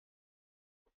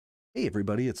Hey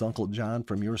everybody, it's Uncle John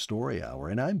from Your Story Hour,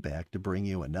 and I'm back to bring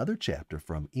you another chapter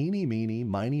from Eeny, Meeny,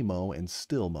 Miny, Mo, and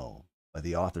Still Mo by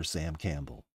the author Sam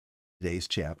Campbell. Today's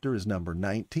chapter is number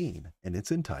 19, and it's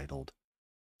entitled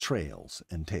Trails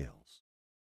and Tales.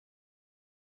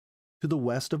 To the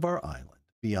west of our island,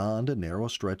 beyond a narrow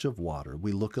stretch of water,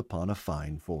 we look upon a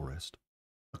fine forest.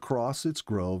 Across its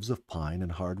groves of pine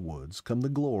and hardwoods come the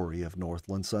glory of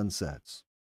Northland sunsets.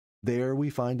 There we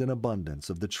find an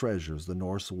abundance of the treasures the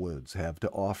Norse woods have to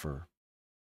offer.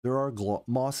 There are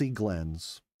mossy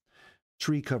glens,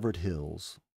 tree-covered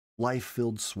hills,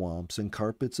 life-filled swamps, and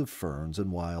carpets of ferns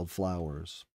and wild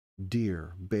flowers.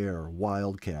 Deer, bear,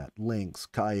 wildcat, lynx,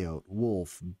 coyote,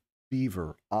 wolf,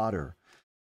 beaver, otter,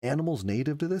 animals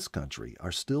native to this country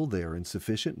are still there in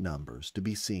sufficient numbers to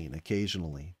be seen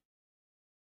occasionally.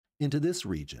 Into this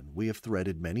region we have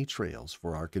threaded many trails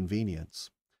for our convenience.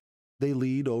 They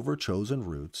lead over chosen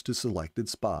routes to selected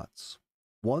spots.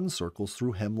 One circles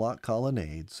through hemlock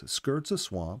colonnades, skirts a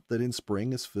swamp that in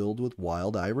spring is filled with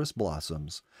wild iris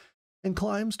blossoms, and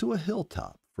climbs to a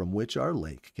hilltop from which our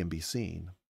lake can be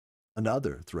seen.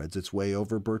 Another threads its way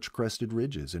over birch-crested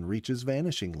ridges and reaches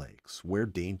vanishing lakes, where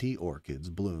dainty orchids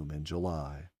bloom in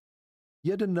July.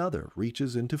 Yet another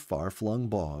reaches into far-flung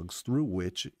bogs through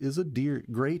which is a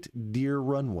great deer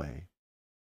runway.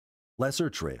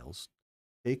 Lesser trails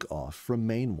take off from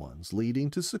main ones leading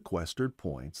to sequestered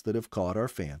points that have caught our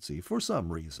fancy for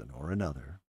some reason or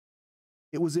another.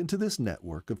 It was into this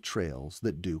network of trails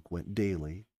that Duke went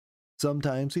daily.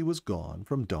 Sometimes he was gone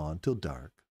from dawn till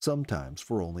dark, sometimes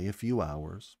for only a few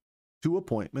hours. Two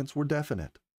appointments were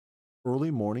definite: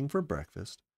 early morning for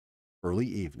breakfast, early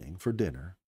evening for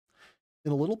dinner.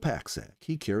 In a little pack-sack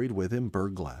he carried with him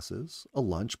bird glasses, a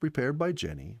lunch prepared by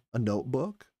Jenny, a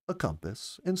notebook, a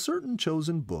compass, and certain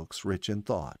chosen books rich in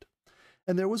thought.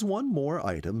 And there was one more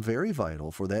item very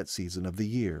vital for that season of the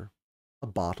year: a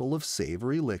bottle of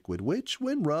savory liquid which,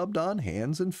 when rubbed on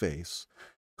hands and face,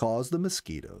 caused the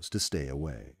mosquitoes to stay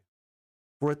away.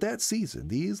 For at that season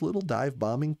these little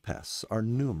dive-bombing pests are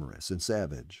numerous and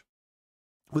savage.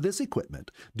 With this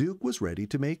equipment, Duke was ready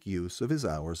to make use of his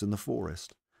hours in the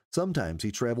forest. Sometimes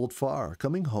he traveled far,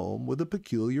 coming home with a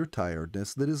peculiar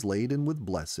tiredness that is laden with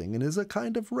blessing and is a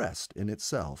kind of rest in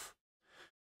itself.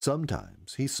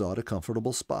 Sometimes he sought a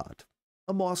comfortable spot,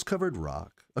 a moss-covered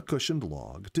rock, a cushioned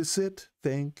log, to sit,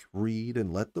 think, read,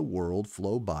 and let the world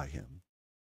flow by him.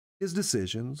 His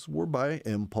decisions were by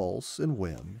impulse and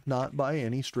whim, not by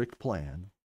any strict plan.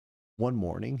 One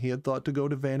morning he had thought to go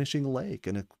to Vanishing Lake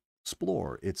and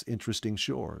explore its interesting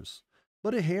shores,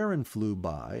 but a heron flew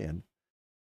by and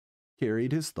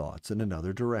carried his thoughts in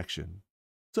another direction.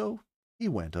 So he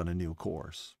went on a new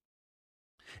course.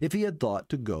 If he had thought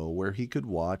to go where he could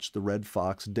watch the red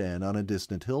fox den on a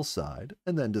distant hillside,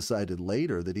 and then decided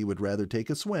later that he would rather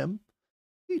take a swim,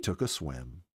 he took a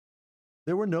swim.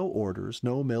 There were no orders,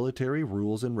 no military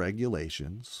rules and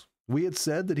regulations. We had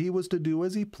said that he was to do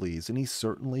as he pleased, and he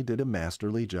certainly did a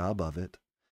masterly job of it.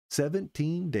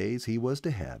 17 days he was to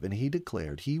have, and he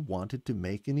declared he wanted to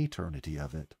make an eternity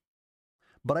of it.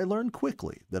 But I learned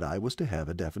quickly that I was to have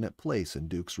a definite place in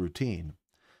Duke's routine.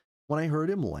 When I heard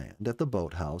him land at the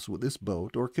boathouse with his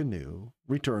boat or canoe,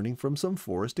 returning from some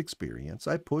forest experience,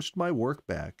 I pushed my work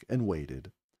back and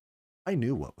waited. I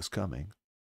knew what was coming.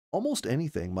 Almost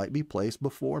anything might be placed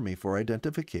before me for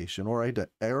identification or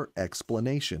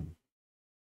explanation.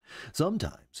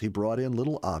 Sometimes he brought in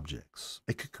little objects: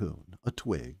 a cocoon, a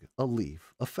twig, a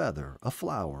leaf, a feather, a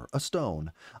flower, a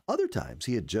stone. Other times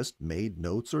he had just made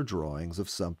notes or drawings of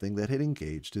something that had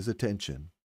engaged his attention.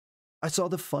 "I saw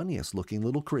the funniest looking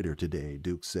little critter today,"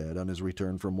 Duke said on his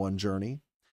return from one journey.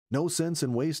 "No sense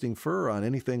in wasting fur on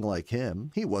anything like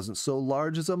him. He wasn't so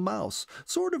large as a mouse,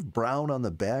 sort of brown on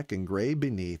the back and gray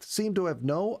beneath, seemed to have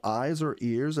no eyes or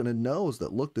ears, and a nose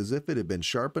that looked as if it had been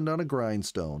sharpened on a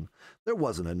grindstone. There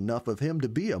wasn't enough of him to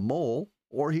be a mole,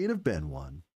 or he'd have been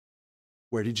one."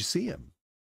 "Where did you see him?"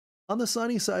 "On the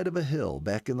sunny side of a hill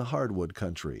back in the hardwood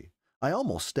country. I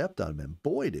almost stepped on him, and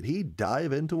boy did he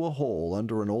dive into a hole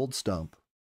under an old stump."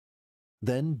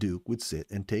 Then Duke would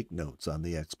sit and take notes on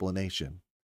the explanation.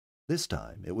 This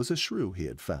time it was a shrew he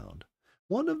had found,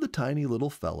 one of the tiny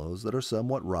little fellows that are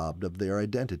somewhat robbed of their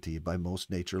identity by most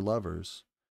nature lovers.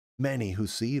 Many who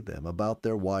see them about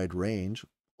their wide range,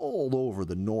 all over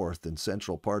the north and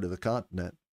central part of the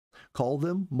continent, call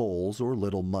them moles or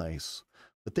little mice,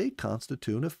 but they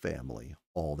constitute a family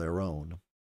all their own.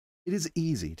 It is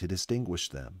easy to distinguish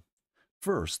them.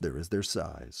 First, there is their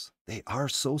size. They are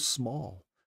so small.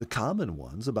 The common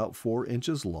ones about 4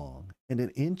 inches long, and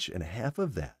 1.5 inches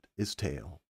of that is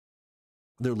tail.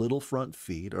 Their little front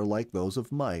feet are like those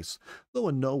of mice, though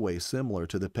in no way similar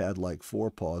to the pad-like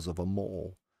forepaws of a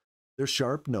mole. Their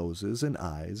sharp noses and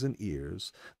eyes and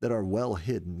ears that are well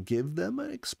hidden give them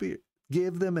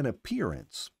an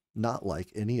appearance not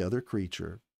like any other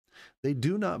creature. They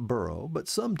do not burrow, but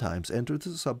sometimes enter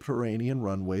the subterranean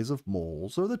runways of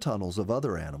moles or the tunnels of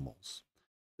other animals.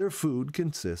 Their food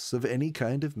consists of any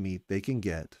kind of meat they can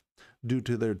get. Due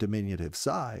to their diminutive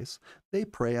size, they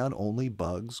prey on only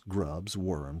bugs, grubs,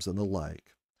 worms, and the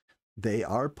like. They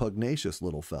are pugnacious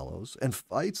little fellows, and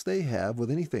fights they have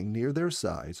with anything near their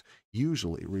size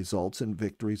usually results in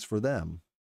victories for them.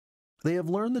 They have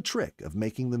learned the trick of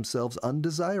making themselves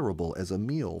undesirable as a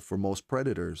meal for most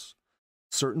predators.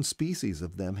 Certain species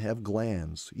of them have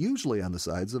glands, usually on the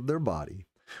sides of their body,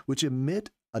 which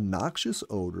emit a noxious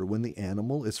odor when the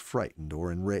animal is frightened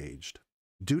or enraged.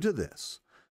 Due to this,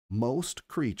 most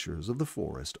creatures of the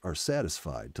forest are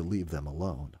satisfied to leave them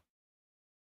alone.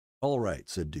 "All right,"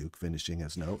 said Duke, finishing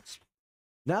his notes.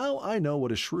 "Now I know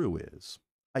what a shrew is.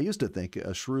 I used to think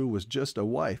a shrew was just a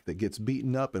wife that gets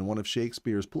beaten up in one of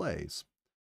Shakespeare's plays.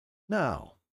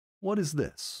 Now, what is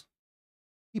this?"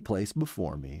 He placed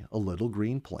before me a little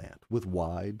green plant with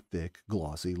wide, thick,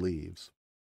 glossy leaves.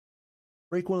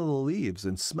 "Break one of the leaves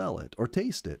and smell it, or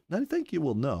taste it, and I think you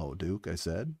will know, Duke," I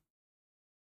said.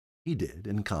 He did,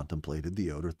 and contemplated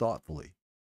the odor thoughtfully.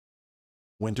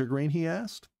 "Wintergreen?" he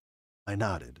asked. I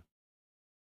nodded.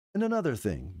 "And another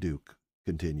thing," Duke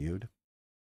continued.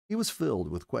 He was filled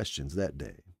with questions that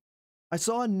day. "I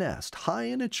saw a nest high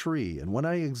in a tree, and when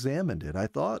I examined it, I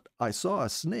thought I saw a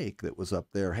snake that was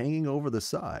up there hanging over the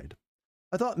side.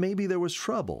 I thought maybe there was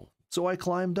trouble, so I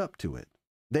climbed up to it.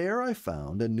 There I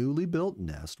found a newly built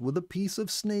nest with a piece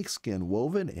of snakeskin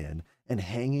woven in and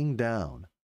hanging down.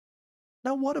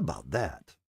 Now what about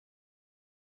that?"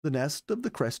 "The nest of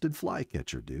the crested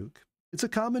flycatcher, Duke. It's a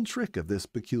common trick of this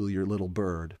peculiar little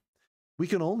bird. We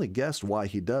can only guess why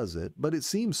he does it, but it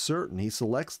seems certain he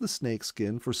selects the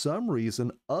snakeskin for some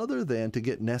reason other than to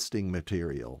get nesting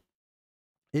material.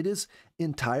 It is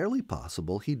entirely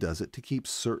possible he does it to keep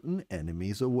certain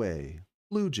enemies away: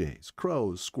 blue jays,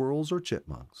 crows, squirrels, or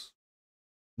chipmunks."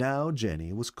 Now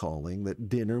Jenny was calling that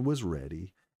dinner was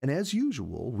ready, and as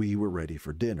usual we were ready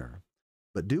for dinner.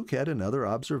 But Duke had another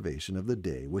observation of the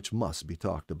day which must be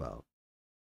talked about.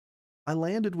 "I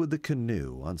landed with the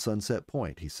canoe on Sunset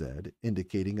Point," he said,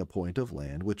 indicating a point of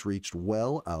land which reached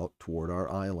well out toward our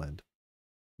island.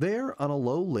 "There, on a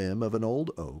low limb of an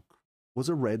old oak, was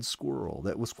a red squirrel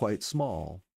that was quite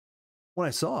small. When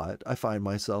I saw it, I found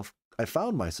myself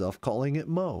calling it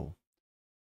Mo.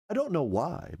 I don't know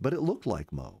why, but it looked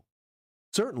like Mo.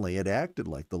 Certainly it acted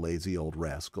like the lazy old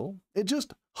rascal. It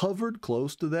just hovered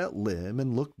close to that limb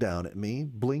and looked down at me,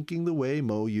 blinking the way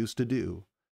Mo used to do.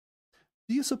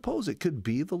 Do you suppose it could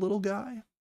be the little guy?"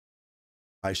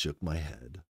 I shook my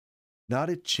head. "Not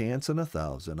a chance in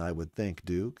 1,000, I would think,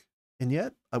 Duke. And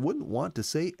yet I wouldn't want to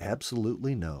say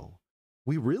absolutely no.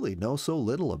 We really know so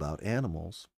little about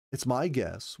animals. It's my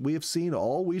guess we have seen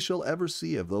all we shall ever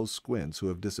see of those squints who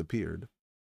have disappeared."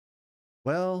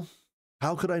 "Well,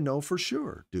 how could I know for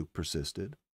sure?" Duke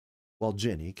persisted, while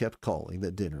Jenny kept calling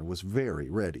that dinner was very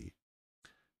ready.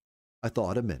 I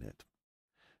thought a minute.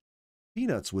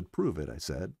 "Peanuts would prove it," I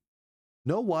said.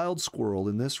 "No wild squirrel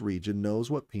in this region knows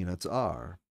what peanuts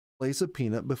are. Place a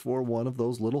peanut before one of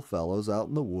those little fellows out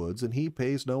in the woods and he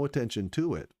pays no attention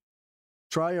to it.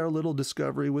 Try our little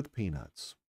discovery with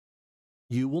peanuts.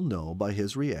 You will know by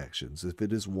his reactions if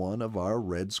it is one of our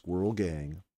red squirrel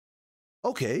gang."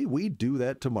 "Okay, we do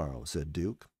that tomorrow," said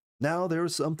Duke. "Now there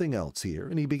is something else here,"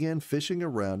 and he began fishing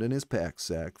around in his pack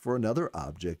sack for another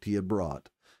object he had brought.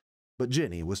 But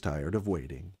Jenny was tired of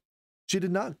waiting. She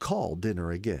did not call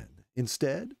dinner again.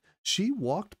 Instead, she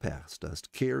walked past us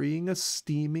carrying a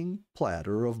steaming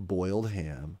platter of broiled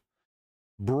ham,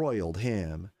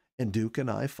 and Duke and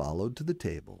I followed to the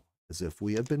table as if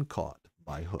we had been caught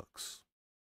by hooks.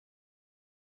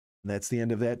 And that's the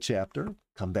end of that chapter.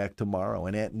 Come back tomorrow,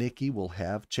 and Aunt Nikki will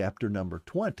have chapter number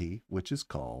 20, which is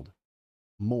called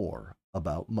More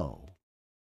About Mo.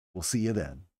 We'll see you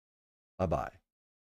then. Bye-bye.